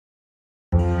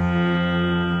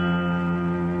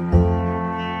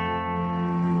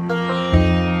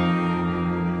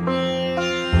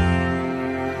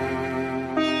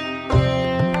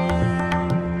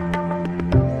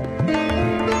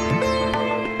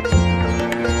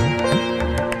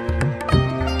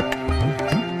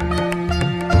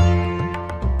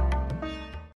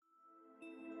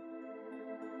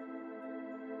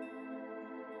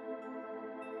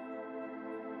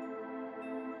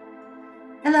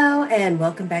Hello and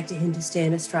welcome back to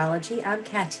Hindustan Astrology. I'm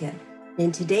Katya.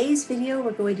 In today's video,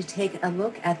 we're going to take a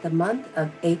look at the month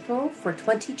of April for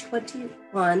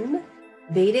 2021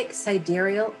 Vedic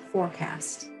Sidereal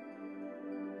Forecast.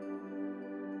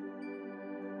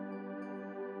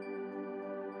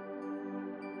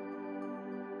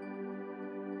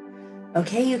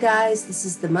 Okay, you guys, this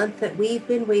is the month that we've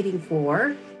been waiting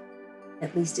for,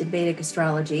 at least in Vedic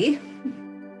astrology.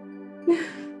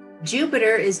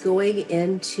 Jupiter is going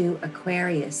into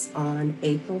Aquarius on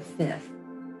April 5th.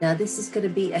 Now, this is going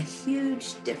to be a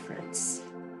huge difference.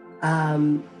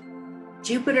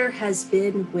 Jupiter has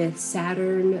been with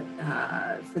Saturn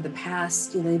for the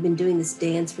past, they've been doing this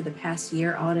dance for the past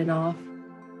year on and off.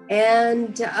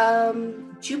 And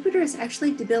Jupiter is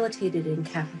actually debilitated in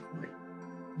Capricorn.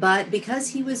 But because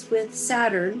he was with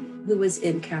Saturn, who was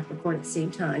in Capricorn at the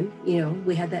same time,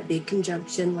 we had that big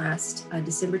conjunction last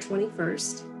December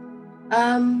 21st.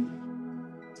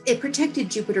 It protected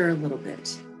Jupiter a little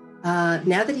bit.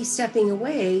 Now that he's stepping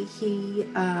away, he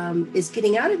is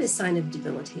getting out of his sign of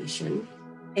debilitation,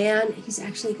 and he's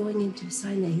actually going into a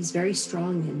sign that he's very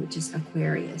strong in, which is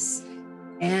Aquarius.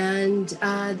 And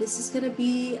this is going to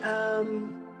be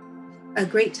a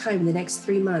great time the next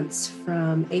 3 months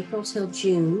from April till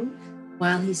June.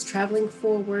 While he's traveling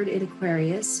forward in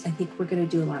Aquarius, I think we're going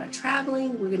to do a lot of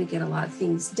traveling. We're going to get a lot of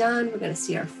things done. We're going to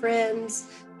see our friends,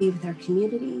 be with our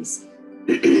communities.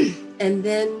 And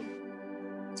then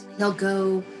he'll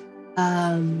go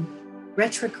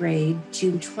retrograde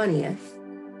June 20th.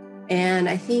 And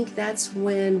I think that's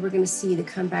when we're going to see the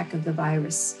comeback of the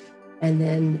virus. And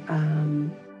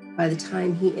then by the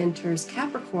time he enters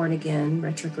Capricorn again,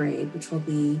 retrograde, which will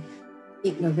be, I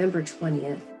think, November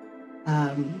 20th,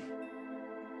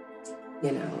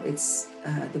 it's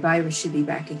the virus should be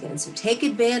back again. So take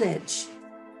advantage,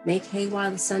 make hay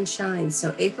while the sun shines.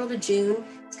 So April to June,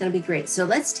 it's going to be great. So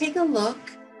let's take a look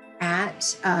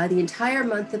at the entire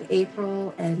month of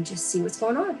April and just see what's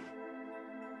going on.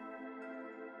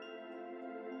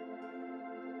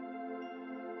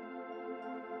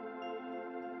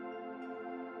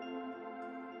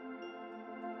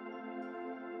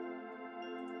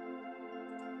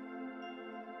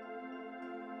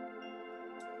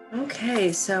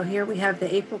 Okay, so here we have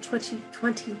the April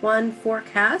 2021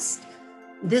 forecast.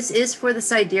 This is for the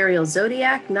Sidereal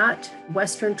Zodiac, not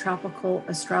Western tropical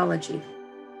astrology.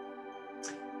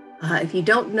 If you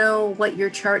don't know what your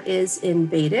chart is in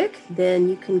Vedic, then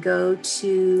you can go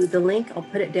to the link. I'll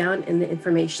put it down in the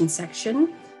information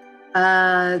section.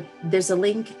 There's a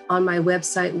link on my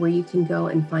website where you can go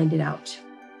and find it out.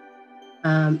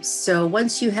 So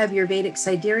once you have your Vedic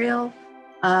Sidereal,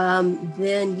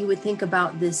 then you would think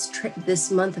about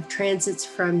this month of transits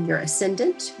from your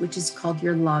Ascendant, which is called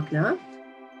your lagna,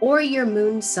 or your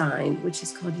moon sign, which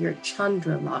is called your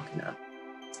Chandra lagna.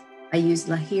 I use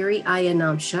Lahiri,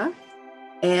 ayanamsha,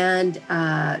 and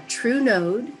true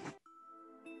node,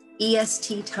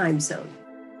 EST time zone.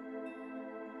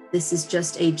 This is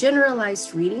just a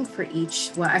generalized reading for each.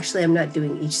 Well, actually, I'm not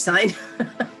doing each sign,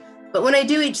 but when I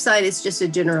do each sign, it's just a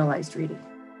generalized reading.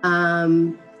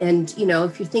 And,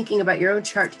 if you're thinking about your own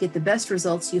chart to get the best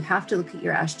results, you have to look at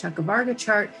your ASHTAKAVARGA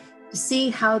chart to see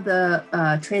how the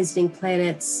transiting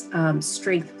planets'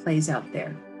 strength plays out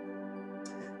there.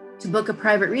 To book a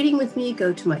private reading with me,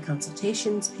 go to my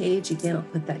consultations page. Again, I'll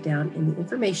put that down in the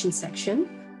information section.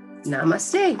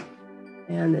 Namaste.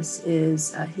 And this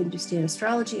is Hindustan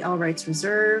Astrology, all rights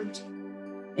reserved.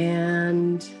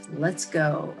 And let's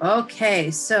go. Okay,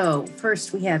 so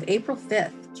first we have April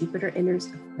 5th, Jupiter enters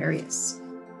Aquarius.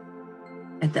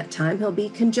 At that time, he'll be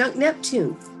conjunct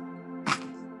Neptune.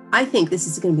 I think this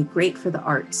is going to be great for the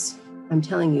arts. I'm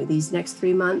telling you, these next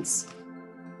 3 months,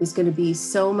 there's going to be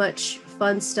so much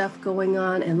fun stuff going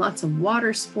on and lots of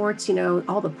water sports.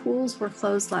 All the pools were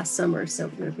closed last summer, so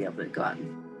we're going to be able to go out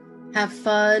and have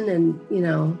fun. And,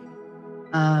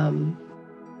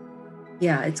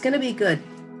 it's going to be good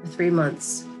for 3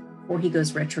 months before he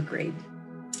goes retrograde,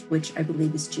 which I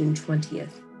believe is June 20th.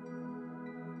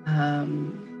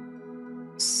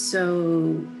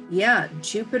 So yeah,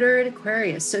 Jupiter in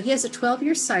Aquarius. So he has a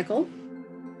 12-year cycle.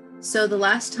 So the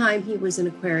last time he was in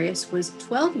Aquarius was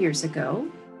 12 years ago.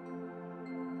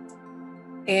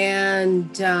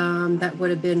 And that would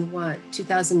have been,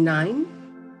 2009?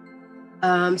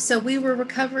 So we were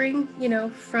recovering,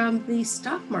 from the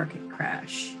stock market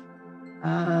crash.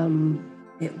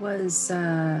 It was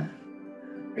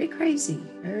pretty crazy.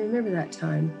 I remember that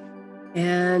time.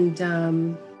 And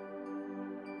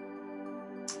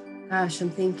gosh, I'm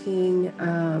thinking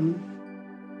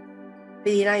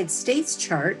the United States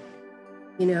chart,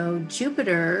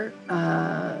 Jupiter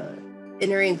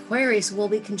entering Aquarius will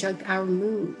be conjunct our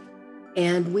moon.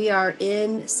 And we are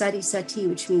in Sati Sati,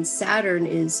 which means Saturn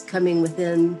is coming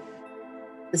within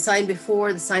the sign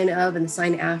before, the sign of, and the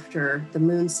sign after the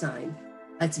moon sign.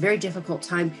 It's a very difficult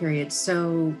time period.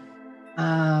 So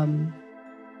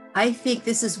I think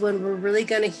this is when we're really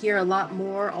going to hear a lot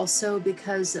more, also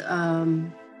because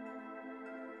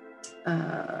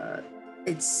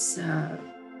it's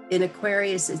in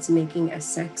Aquarius, it's making a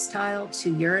sextile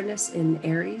to Uranus in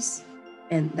Aries.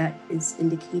 And that is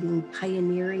indicating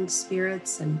pioneering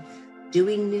spirits and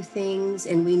doing new things.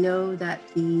 And we know that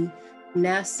the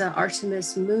NASA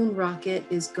Artemis moon rocket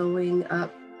is going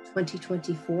up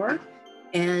 2024.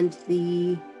 And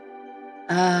the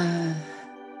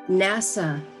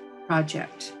NASA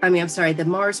project, the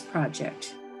Mars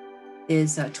project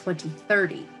is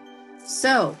 2030.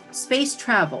 So space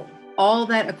travel, all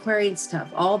that Aquarian stuff,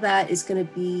 all that is going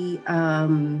to be,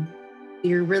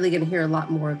 you're really going to hear a lot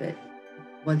more of it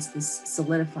once this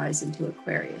solidifies into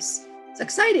Aquarius. It's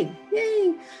exciting,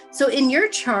 yay. So in your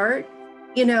chart,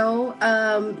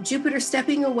 Jupiter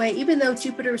stepping away, even though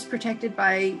Jupiter is protected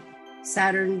by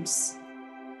Saturn's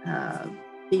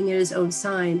being in his own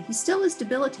sign, he still is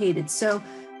debilitated. So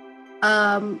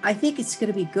I think it's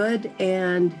going to be good.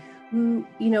 And,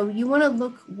 you want to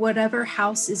look whatever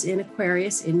house is in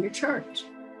Aquarius in your chart.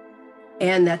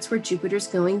 And that's where Jupiter's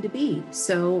going to be.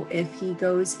 So if he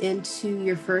goes into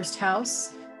your first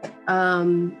house,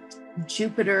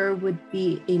 Jupiter would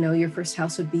be, your first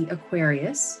house would be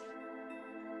Aquarius.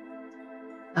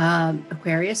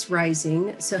 Aquarius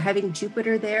rising. So having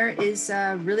Jupiter there is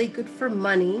really good for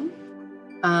money.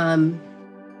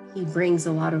 He brings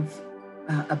a lot of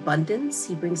abundance.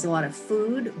 He brings a lot of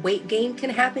food. Weight gain can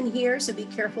happen here. So be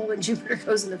careful when Jupiter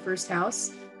goes in the first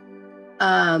house.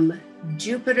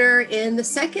 Jupiter in the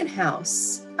second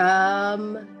house.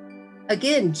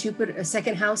 Again, Jupiter,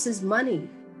 second house is money.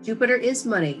 Jupiter is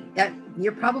money.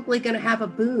 You're probably going to have a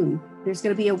boon. There's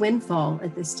going to be a windfall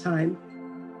at this time.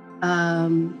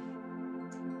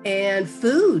 And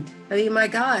food. My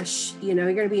gosh, you're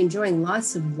going to be enjoying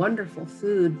lots of wonderful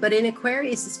food. But in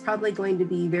Aquarius, it's probably going to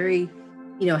be very,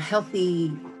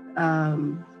 healthy,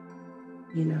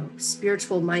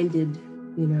 spiritual minded,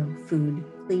 food,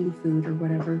 clean food or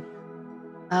whatever.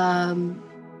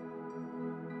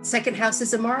 Second house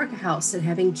is a Marika house, and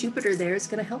having Jupiter there is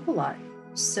going to help a lot.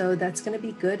 So that's going to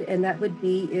be good. And that would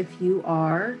be if you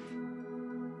are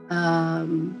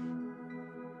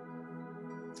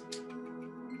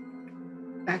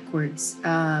backwards,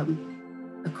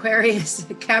 Aquarius,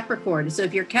 Capricorn. So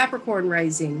if you're Capricorn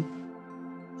rising,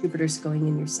 Jupiter's going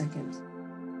in your second.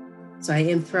 So I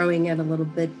am throwing it a little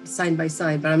bit sign by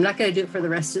sign, but I'm not going to do it for the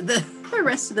rest of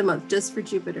the month, just for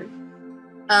Jupiter.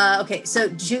 Okay, so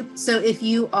if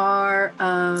you are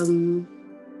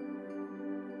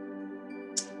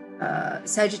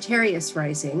Sagittarius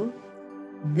rising,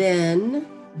 then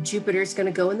Jupiter's going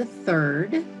to go in the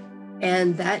third,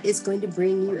 and that is going to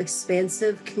bring you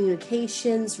expansive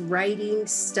communications, writing,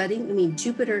 studying.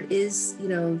 Jupiter is,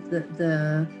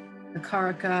 the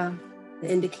Karaka, the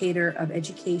indicator of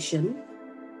education,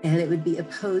 and it would be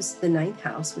opposed to the ninth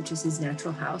house, which is his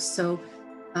natural house. So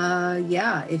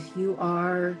if you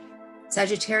are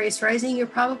Sagittarius rising, you're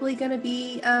probably going to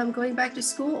be going back to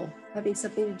school, having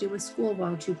something to do with school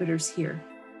while Jupiter's here.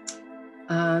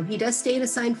 He does stay in a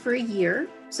sign for a year,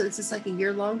 so this is like a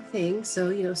year-long thing.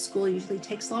 So, school usually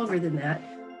takes longer than that.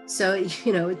 So,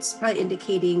 it's probably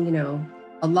indicating,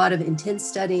 a lot of intense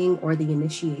studying or the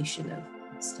initiation of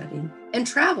studying, and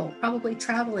travel, probably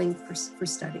traveling for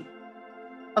study.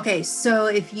 Okay, so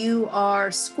if you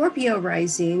are Scorpio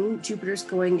rising, Jupiter's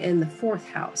going in the fourth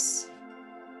house.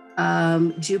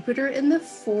 Jupiter in the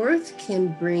fourth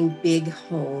can bring big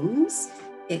homes.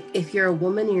 If you're a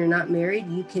woman and you're not married,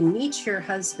 you can meet your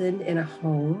husband in a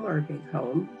home or a big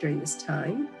home during this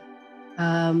time.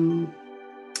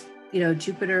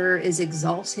 Jupiter is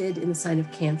exalted in the sign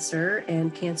of Cancer,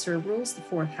 and Cancer rules the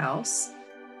fourth house.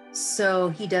 So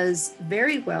he does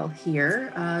very well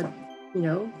here,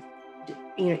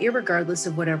 irregardless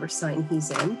of whatever sign he's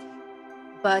in.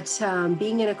 But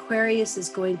being in Aquarius is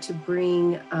going to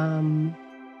bring,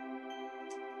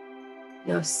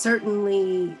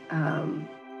 certainly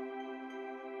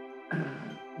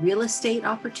real estate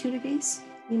opportunities,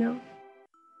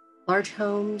 large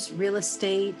homes, real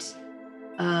estate,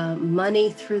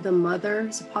 money through the mother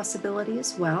is a possibility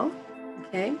as well,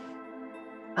 okay?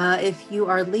 If you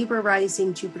are Libra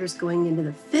rising, Jupiter's going into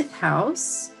the fifth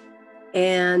house,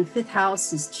 and fifth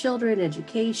house is children,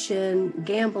 education,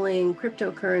 gambling,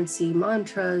 cryptocurrency,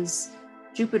 mantras,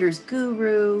 Jupiter's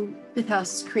guru. Fifth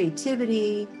house is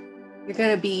creativity. You're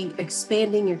going to be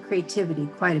expanding your creativity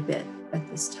quite a bit at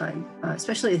this time,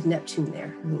 especially with Neptune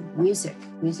there. I mean, music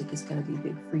is going to be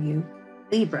big for you.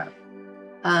 Libra.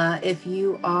 If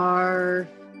you are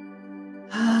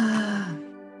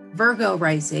Virgo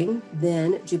rising,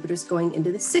 then Jupiter's going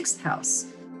into the 6th house.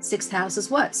 6th house is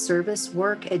what? Service,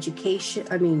 work, education.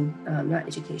 I mean, not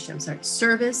education, I'm sorry.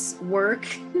 Service, work,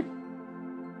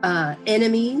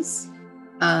 enemies,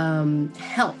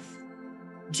 health.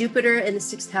 Jupiter in the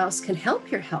 6th house can help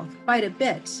your health quite a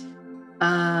bit.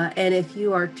 And if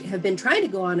you have been trying to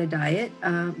go on a diet,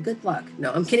 good luck.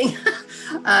 No, I'm kidding.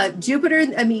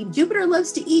 Jupiter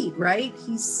loves to eat, right?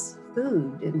 He's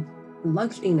food and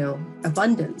luxury,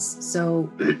 abundance. So,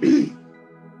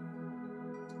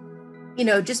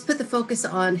 just put the focus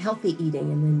on healthy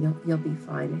eating, and then you'll be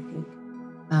fine, I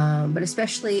think. But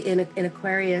especially in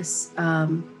Aquarius,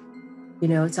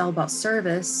 it's all about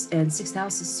service, and 6th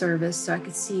house is service. So I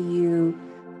could see you,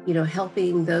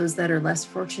 helping those that are less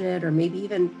fortunate, or maybe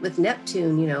even with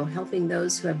Neptune, helping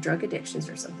those who have drug addictions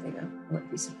or something. I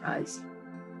wouldn't be surprised.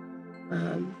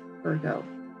 Virgo.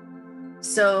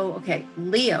 So, okay,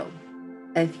 Leo.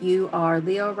 If you are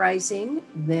Leo rising,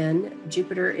 then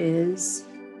Jupiter is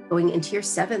going into your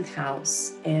 7th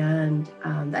house, and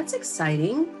that's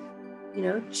exciting.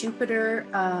 Jupiter,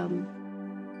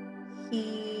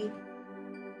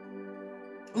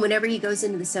 whenever he goes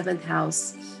into the 7th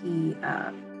house, he,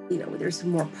 there's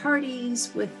more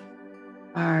parties with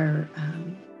our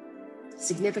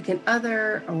significant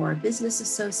other or business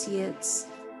associates.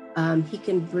 He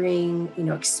can bring,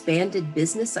 expanded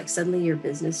business, like suddenly your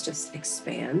business just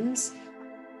expands.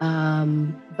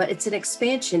 But it's an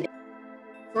expansion.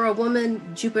 For a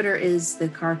woman, Jupiter is the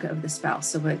karaka of the spouse.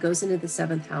 So when it goes into the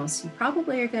 7th house, you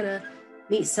probably are going to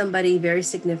meet somebody very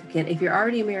significant. If you're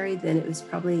already married, then it was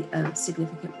probably a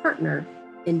significant partner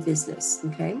in business,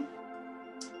 okay?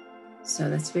 So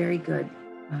that's very good.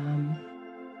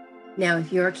 Now,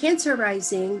 if you're a Cancer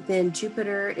rising, then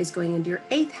Jupiter is going into your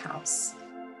 8th house.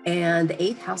 And the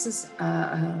 8th house is,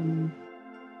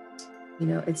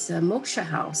 it's a moksha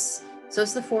house. So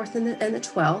it's the 4th and the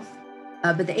 12th.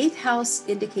 But the 8th house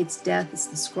indicates death. It's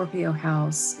the Scorpio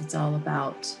house. It's all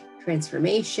about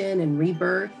transformation and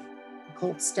rebirth,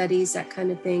 occult studies, that kind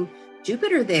of thing.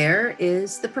 Jupiter there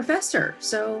is the professor.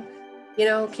 So,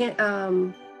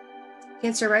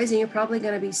 Cancer rising, you're probably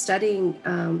going to be studying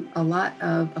a lot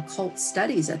of occult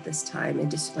studies at this time,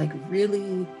 and just like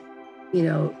really,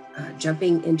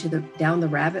 jumping down the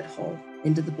rabbit hole,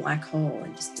 into the black hole,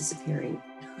 and just disappearing.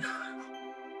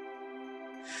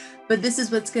 But this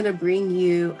is what's going to bring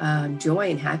you joy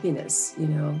and happiness.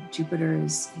 Jupiter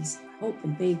is hope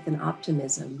and faith and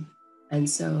optimism. And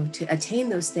so to attain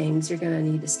those things, you're going to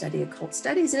need to study occult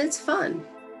studies, and it's fun.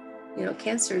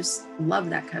 Cancers love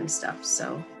that kind of stuff.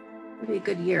 So it'll be a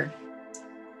good year.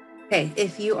 Okay,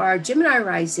 if you are Gemini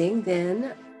rising,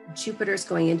 then Jupiter's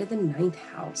going into the 9th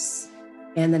house.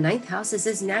 And the 9th house is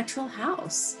his natural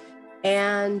house.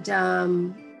 And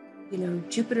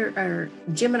Jupiter or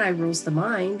Gemini rules the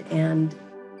mind, and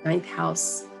 9th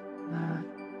house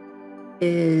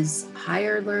is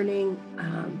higher learning,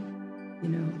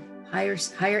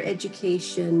 higher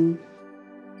education,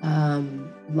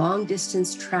 long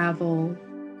distance travel.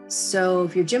 So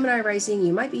if you're Gemini rising,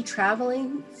 you might be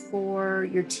traveling for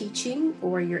your teaching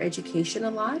or your education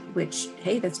a lot, which,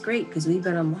 hey, that's great, because we've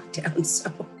been on lockdown.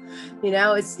 So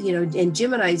it's, and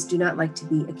Geminis do not like to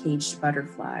be a caged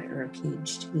butterfly or a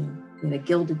caged, in a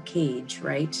gilded cage,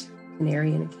 right?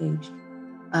 Canary in a cage.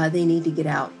 They need to get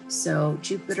out. So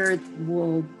Jupiter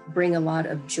will bring a lot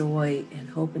of joy and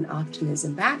hope and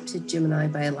optimism back to Gemini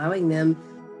by allowing them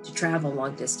to travel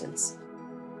long distance.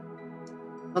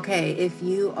 Okay, if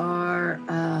you are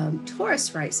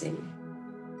Taurus rising,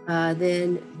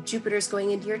 then Jupiter's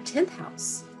going into your 10th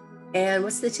house. And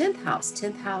what's the 10th house?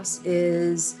 10th house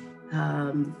is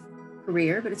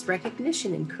career, but it's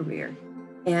recognition in career.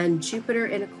 And Jupiter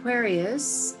in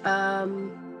Aquarius,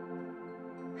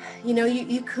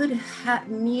 you could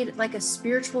meet like a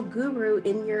spiritual guru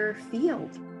in your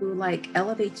field who like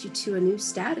elevates you to a new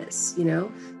status,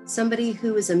 somebody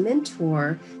who is a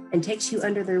mentor and takes you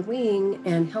under their wing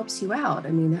and helps you out. I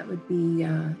mean, that would be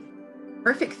a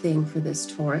perfect thing for this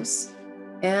Taurus.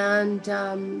 And,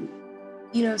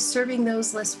 serving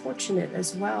those less fortunate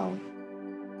as well.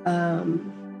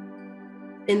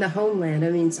 In the homeland,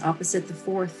 it's opposite the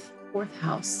fourth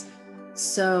house.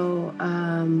 So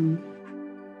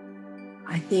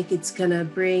I think it's going to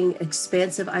bring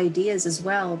expansive ideas as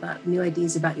well, about new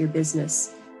ideas about your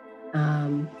business.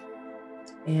 And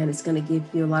it's going to give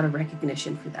you a lot of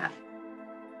recognition for that.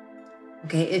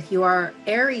 Okay, if you are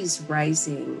Aries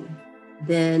rising,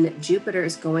 Then Jupiter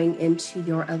is going into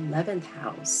your 11th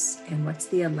house. And what's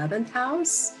the 11th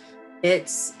house?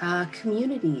 It's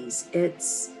communities,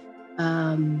 it's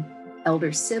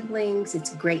elder siblings,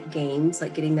 it's great games,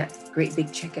 like getting that great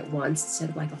big check at once instead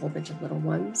of like a whole bunch of little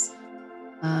ones.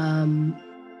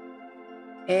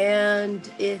 And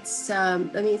it's, I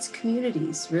mean, it's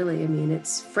communities, really. I mean,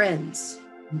 it's friends,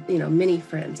 you know, many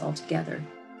friends all together.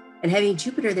 And having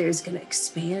Jupiter there is going to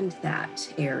expand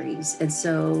that, Aries. And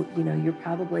so, you know, you're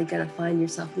probably going to find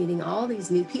yourself meeting all these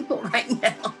new people right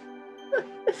now.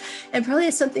 And probably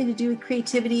has something to do with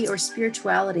creativity or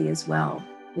spirituality as well.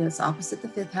 You know, it's opposite the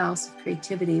 5th house of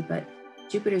creativity, but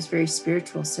Jupiter is very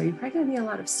spiritual. So you're probably going to meet a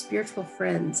lot of spiritual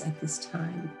friends at this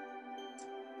time.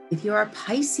 If you are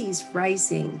Pisces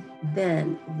rising,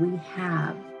 then we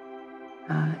have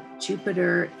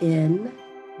Jupiter in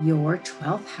your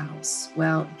 12th house.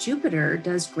 Well, Jupiter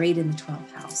does great in the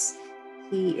 12th house.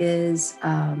 He is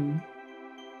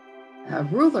a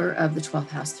ruler of the 12th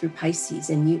house through Pisces.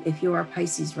 And if you are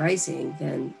Pisces rising,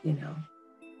 then, you know,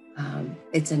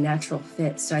 it's a natural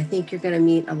fit. So I think you're going to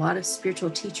meet a lot of spiritual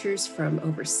teachers from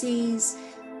overseas.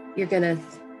 You're going to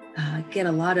get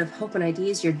a lot of hope and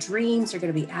ideas. Your dreams are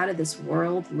going to be out of this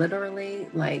world, literally,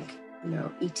 like, you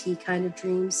know, ET kind of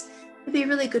dreams. It'd be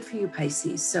really good for you,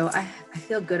 Pisces. So I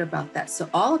feel good about that. So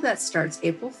all of that starts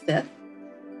April 5th.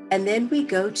 And then we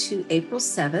go to April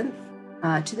 7th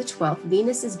to the 12th.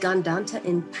 Venus is Gandanta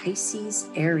in Pisces,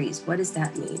 Aries. What does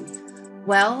that mean?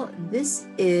 Well, this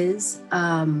is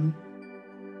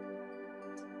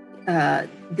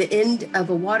the end of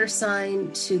a water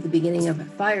sign to the beginning of a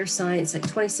fire sign. It's like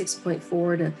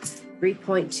 26.4 to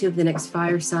 3.2 of the next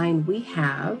fire sign. We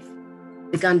have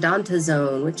the Gandanta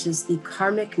zone, which is the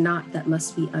karmic knot that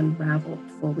must be unraveled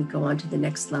before we go on to the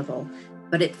next level.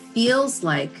 But it feels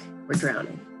like we're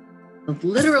drowning. The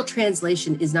literal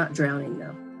translation is not drowning,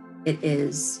 though. It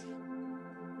is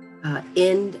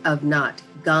end of knot.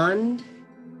 Gand,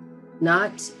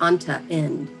 not anta,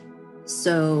 end.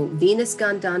 So Venus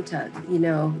Gandanta, you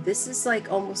know, this is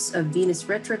like almost a Venus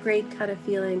retrograde kind of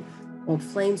feeling. Old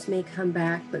flames may come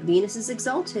back, but Venus is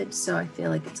exalted, so I feel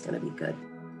like it's going to be good.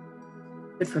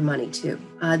 Good for money, too.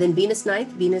 Then Venus 9th,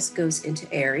 Venus goes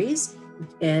into Aries,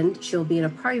 and she'll be in a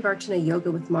Parivartana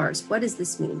yoga with Mars. What does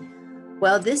this mean?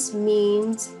 Well, this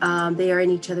means they are in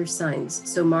each other's signs.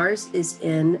 So Mars is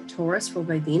in Taurus, ruled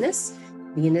by Venus.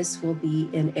 Venus will be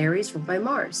in Aries, ruled by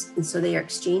Mars. And so they are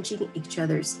exchanging each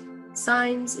other's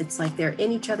signs. It's like they're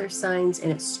in each other's signs,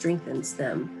 and it strengthens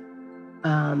them.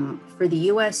 For the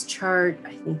US chart,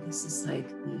 I think this is like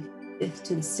the 5th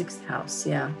to the 6th house.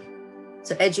 Yeah.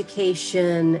 So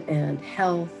education and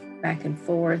health, back and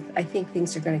forth. I think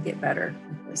things are going to get better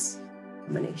with this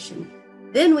combination.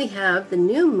 Then we have the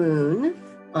new moon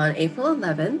on April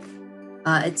 11th.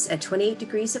 It's at 28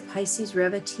 degrees of Pisces,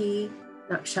 Revati,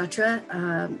 Nakshatra,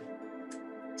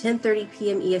 10:30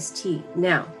 p.m. EST.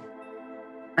 Now,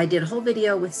 I did a whole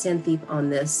video with Sandeep on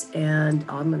this, and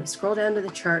I'm going to scroll down to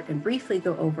the chart and briefly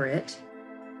go over it.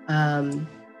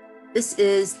 This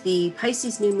is the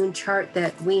Pisces new moon chart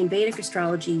that we in Vedic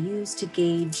astrology use to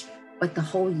gauge what the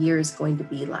whole year is going to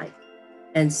be like.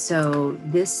 And so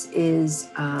this is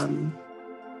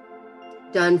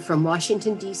done from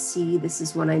Washington, D.C. This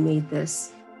is when I made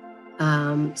this.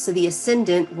 So the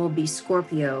ascendant will be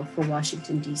Scorpio for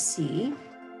Washington, D.C.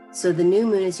 So the new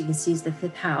moon, as you can see, is the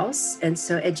 5th house. And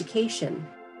so education,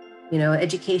 you know,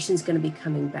 education is going to be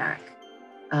coming back.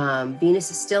 Venus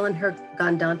is still in her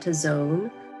Gandanta zone,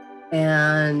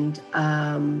 and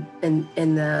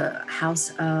in the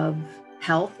house of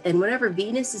health. And whenever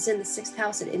Venus is in the 6th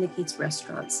house, it indicates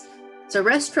restaurants. So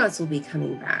restaurants will be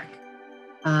coming back.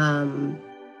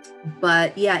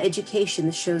 But yeah, education,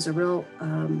 this shows a real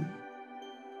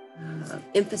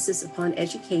emphasis upon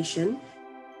education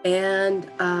and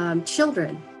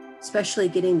children, especially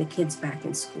getting the kids back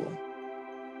in school.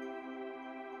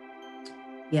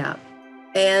 Yeah.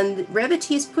 And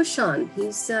Revati is Pushon.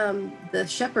 He's the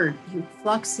shepherd who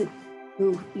flocks it,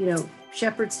 who, you know,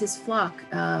 shepherds his flock.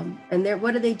 And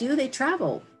what do? They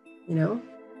travel, you know.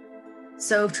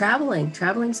 So traveling is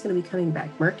going to be coming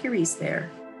back. Mercury's there.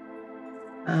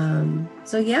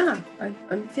 So yeah,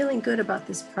 I'm feeling good about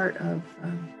this part of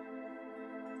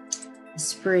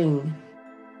spring.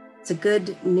 It's a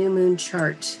good new moon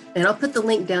chart. And I'll put the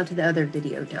link down to the other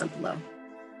video down below.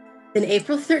 Then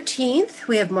April 13th,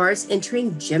 we have Mars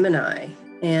entering Gemini,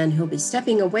 and he'll be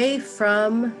stepping away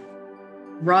from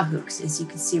Rahu. As you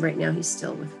can see right now, he's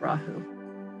still with Rahu,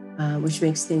 which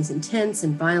makes things intense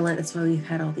and violent. That's why we've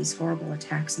had all these horrible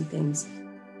attacks and things.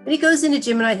 When he goes into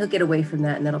Gemini, he'll get away from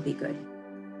that, and that'll be good.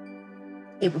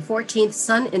 April 14th,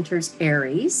 Sun enters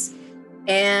Aries,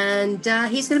 And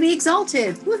he's going to be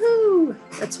exalted. Woohoo!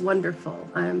 That's wonderful.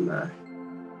 I'm going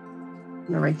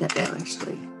to write that down,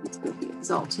 actually. He's going to be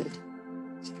exalted.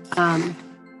 And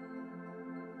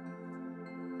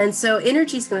so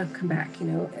energy's going to come back, you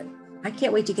know. I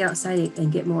can't wait to get outside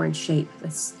and get more in shape.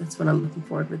 That's what I'm looking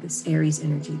forward with this Aries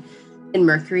energy. And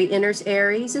Mercury enters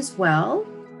Aries as well.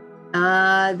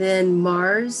 Then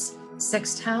Mars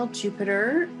sextile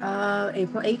Jupiter,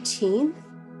 April 18th.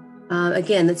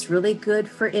 Again, that's really good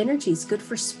for energy. It's good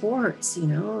for sports, you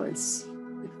know. It's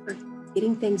good for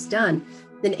getting things done.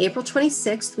 Then April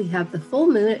 26th, we have the full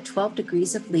moon at 12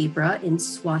 degrees of Libra in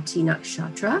Swati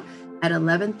Nakshatra at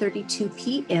 11:32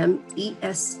 p.m.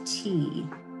 EST.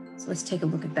 So let's take a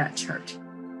look at that chart.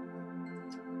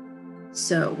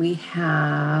 So we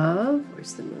have,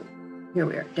 where's the moon? Here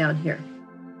we are, down here.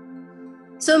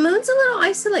 So moon's a little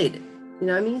isolated. You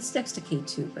know, I mean, it's next to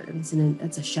K2, but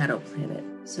that's a shadow planet.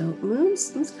 So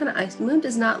moon's kind of, moon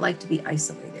does not like to be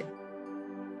isolated.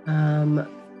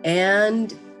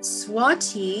 And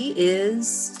Swati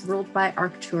is ruled by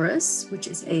Arcturus, which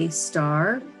is a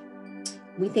star.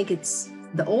 We think it's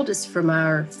the oldest from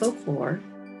our folklore.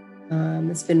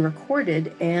 It's been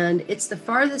recorded, and it's the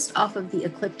farthest off of the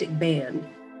ecliptic band.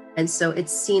 And so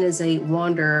it's seen as a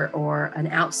wanderer or an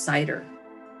outsider.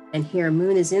 And here,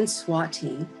 moon is in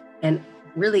Swati and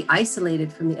really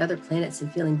isolated from the other planets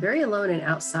and feeling very alone and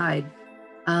outside.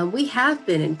 We have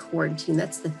been in quarantine.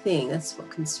 That's the thing. That's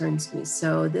what concerns me.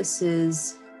 So this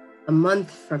is a month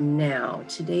from now.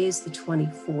 Today is the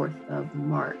 24th of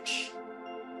March.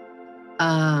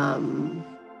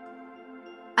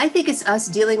 I think it's us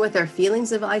dealing with our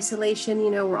feelings of isolation.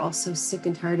 You know, we're all so sick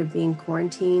and tired of being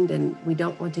quarantined, and we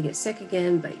don't want to get sick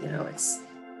again, but you know, it's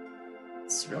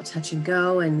real touch and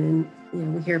go. And then, you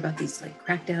know, we hear about these like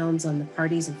crackdowns on the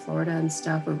parties in Florida and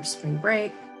stuff over spring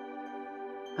break.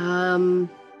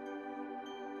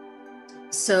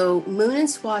 So moon in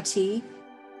Swati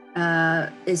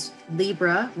is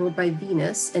Libra, ruled by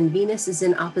Venus, and Venus is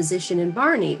in opposition in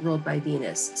Varni, ruled by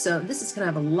Venus. So this is going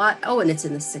to have a lot. Oh, and it's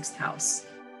in the 6th house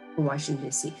for Washington,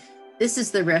 D.C. This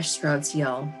is the restaurants,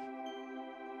 y'all.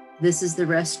 This is the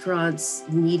restaurants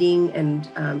meeting and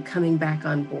coming back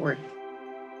on board.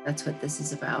 That's what this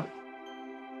is about.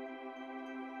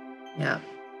 Yeah.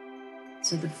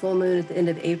 So the full moon at the end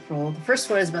of April. The first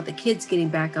one is about the kids getting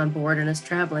back on board and us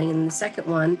traveling. And the second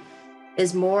one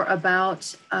is more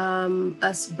about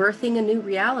us birthing a new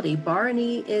reality.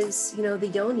 Bharani is, you know, the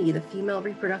yoni, the female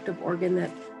reproductive organ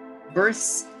that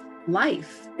births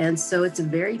life. And so it's a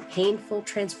very painful,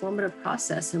 transformative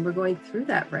process. And we're going through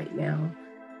that right now,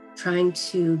 trying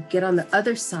to get on the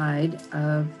other side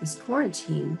of this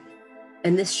quarantine.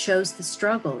 And this shows the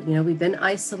struggle. You know, we've been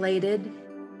isolated.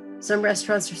 Some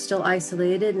restaurants are still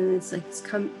isolated, and it's like it's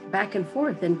come back and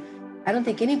forth. And I don't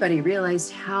think anybody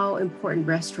realized how important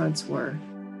restaurants were.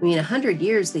 I mean, 100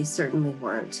 years, they certainly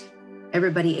weren't.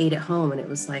 Everybody ate at home, and it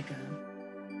was like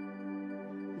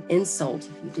an insult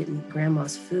if you didn't eat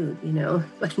grandma's food, you know?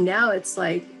 But now it's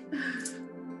like,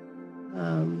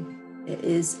 it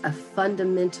is a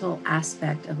fundamental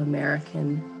aspect of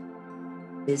American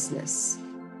business.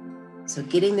 So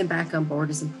getting them back on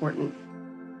board is important.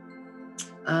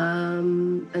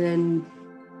 And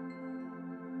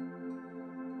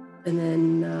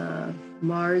then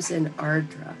Mars and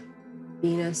Ardra,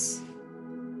 Venus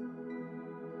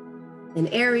in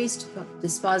Aries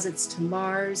disposits to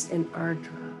Mars and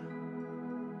Ardra.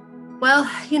 Well,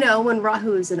 you know, when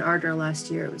Rahu was in Ardra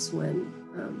last year, it was when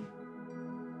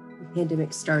the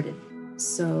pandemic started.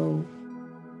 So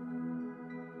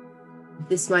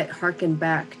this might harken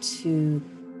back to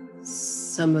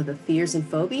some of the fears and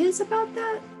phobias about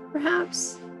that,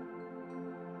 perhaps.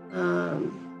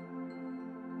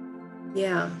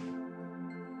 Yeah.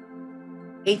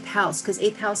 8th house, because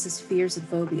 8th house is fears and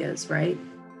phobias, right?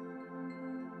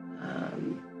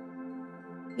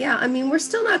 Yeah, I mean, we're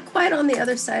still not quite on the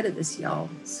other side of this, y'all.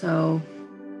 So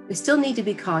we still need to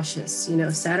be cautious. You know,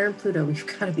 Saturn, Pluto, we've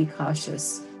got to be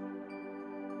cautious.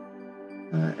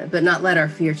 But not let our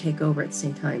fear take over at the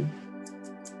same time.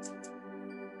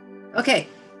 Okay,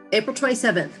 April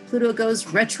 27th, Pluto goes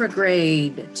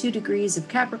retrograde, 2 degrees of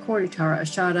Capricorn, Uttara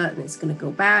Ashada, and it's going to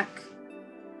go back.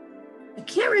 I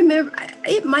can't remember.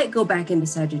 It might go back into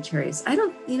Sagittarius. I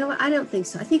don't think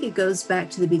so. I think it goes back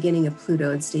to the beginning of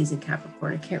Pluto and stays in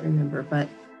Capricorn. I can't remember, but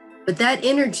that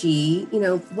energy, you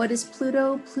know, what is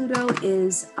Pluto? Pluto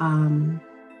is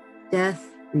death,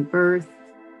 rebirth.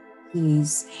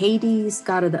 He's Hades,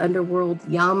 god of the underworld,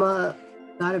 Yama,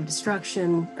 god of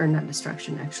destruction, or not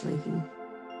destruction, actually.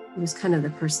 He was kind of the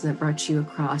person that brought you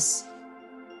across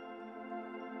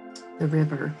the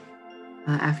river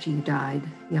after you died,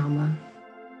 Yama.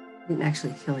 Didn't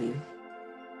actually kill you.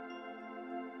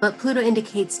 But Pluto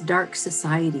indicates dark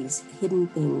societies, hidden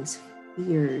things,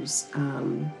 fears,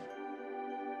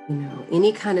 you know,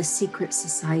 any kind of secret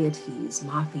societies,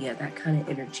 mafia, that kind of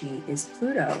energy is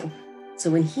Pluto. So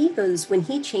when he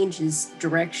changes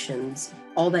directions,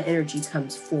 all that energy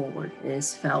comes forward and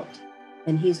is felt.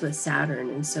 And he's with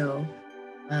Saturn. And so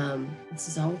this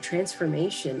is all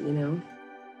transformation, you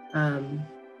know.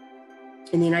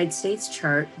 In the United States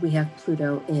chart, we have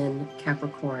Pluto in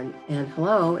Capricorn. And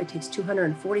hello, it takes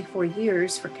 244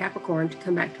 years for Capricorn to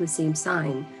come back to the same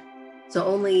sign. So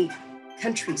only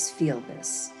countries feel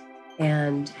this.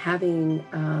 And having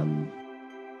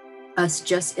us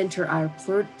just enter our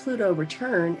Pluto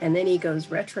return, and then he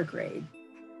goes retrograde,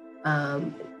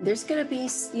 there's going to be,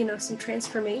 you know, some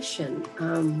transformation.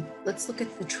 Let's look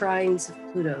at the trines of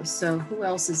Pluto. So who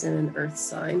else is in an earth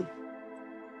sign?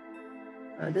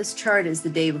 This chart is the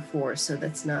day before, so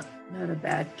that's not a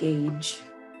bad gauge.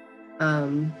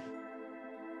 Well,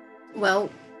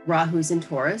 Rahu's in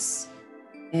Taurus,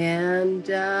 and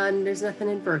there's nothing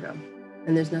in Virgo,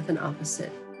 and there's nothing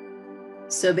opposite.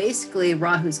 So basically,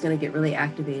 Rahu's going to get really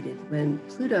activated when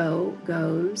Pluto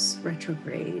goes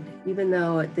retrograde, even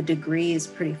though the degree is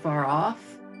pretty far off.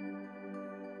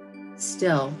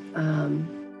 Still,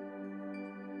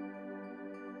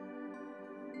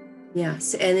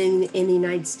 yes, and in the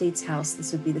United States house,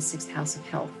 this would be the 6th house of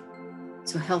health.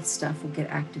 So health stuff will get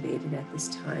activated at this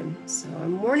time. So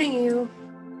I'm warning you,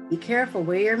 be careful,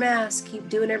 wear your mask, keep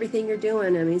doing everything you're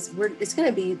doing. I mean, it's going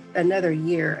to be another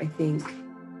year, I think.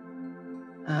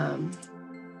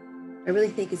 I really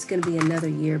think it's going to be another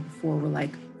year before we're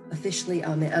like officially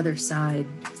on the other side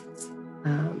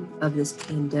of this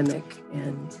pandemic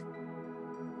and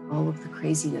all of the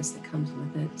craziness that comes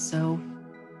with it. So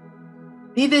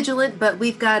be vigilant, but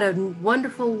we've got a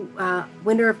wonderful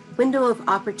window of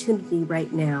opportunity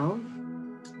right now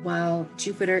while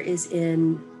Jupiter is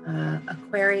in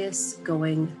Aquarius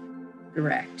going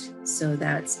direct. So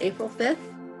that's April 5th,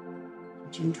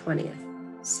 June 20th.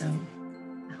 So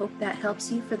I hope that helps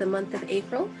you for the month of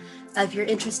April. If you're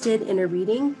interested in a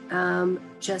reading,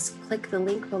 just click the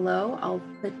link below. I'll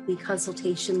put the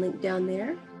consultation link down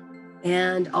there.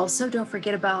 And also don't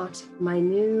forget about my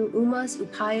new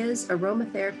Upayas,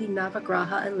 Aromatherapy,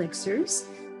 NavaGraha Elixirs.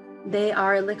 They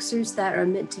are elixirs that are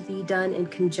meant to be done in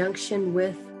conjunction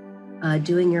with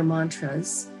doing your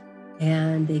mantras.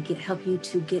 And they help you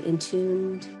to get in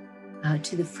tuned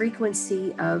to the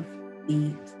frequency of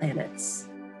the planets.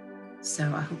 So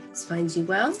I hope this finds you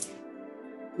well.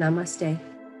 Namaste.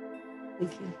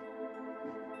 Thank you.